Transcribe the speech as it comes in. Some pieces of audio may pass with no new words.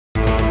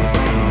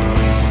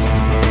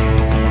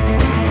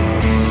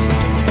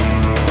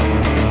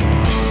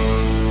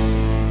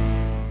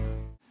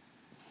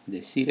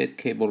Seated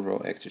cable row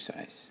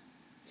exercise.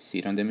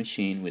 Sit on the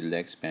machine with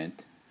legs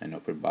bent and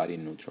upper body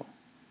neutral.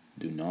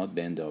 Do not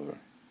bend over.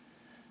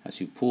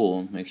 As you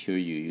pull, make sure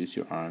you use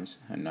your arms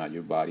and not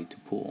your body to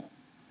pull.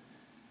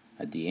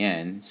 At the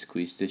end,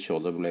 squeeze the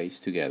shoulder blades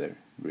together,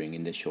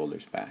 bringing the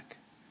shoulders back.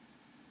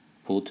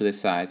 Pull to the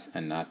sides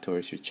and not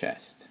towards your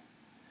chest.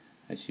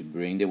 As you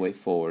bring the weight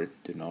forward,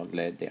 do not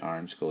let the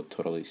arms go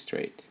totally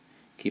straight.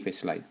 Keep a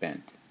slight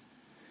bend.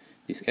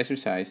 This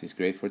exercise is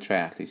great for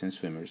triathletes and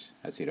swimmers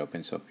as it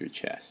opens up your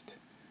chest.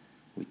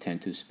 We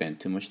tend to spend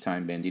too much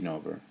time bending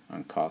over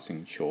and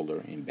causing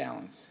shoulder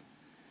imbalance.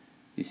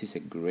 This is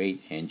a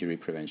great injury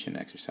prevention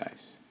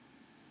exercise.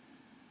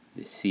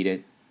 The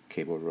seated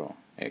cable row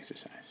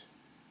exercise.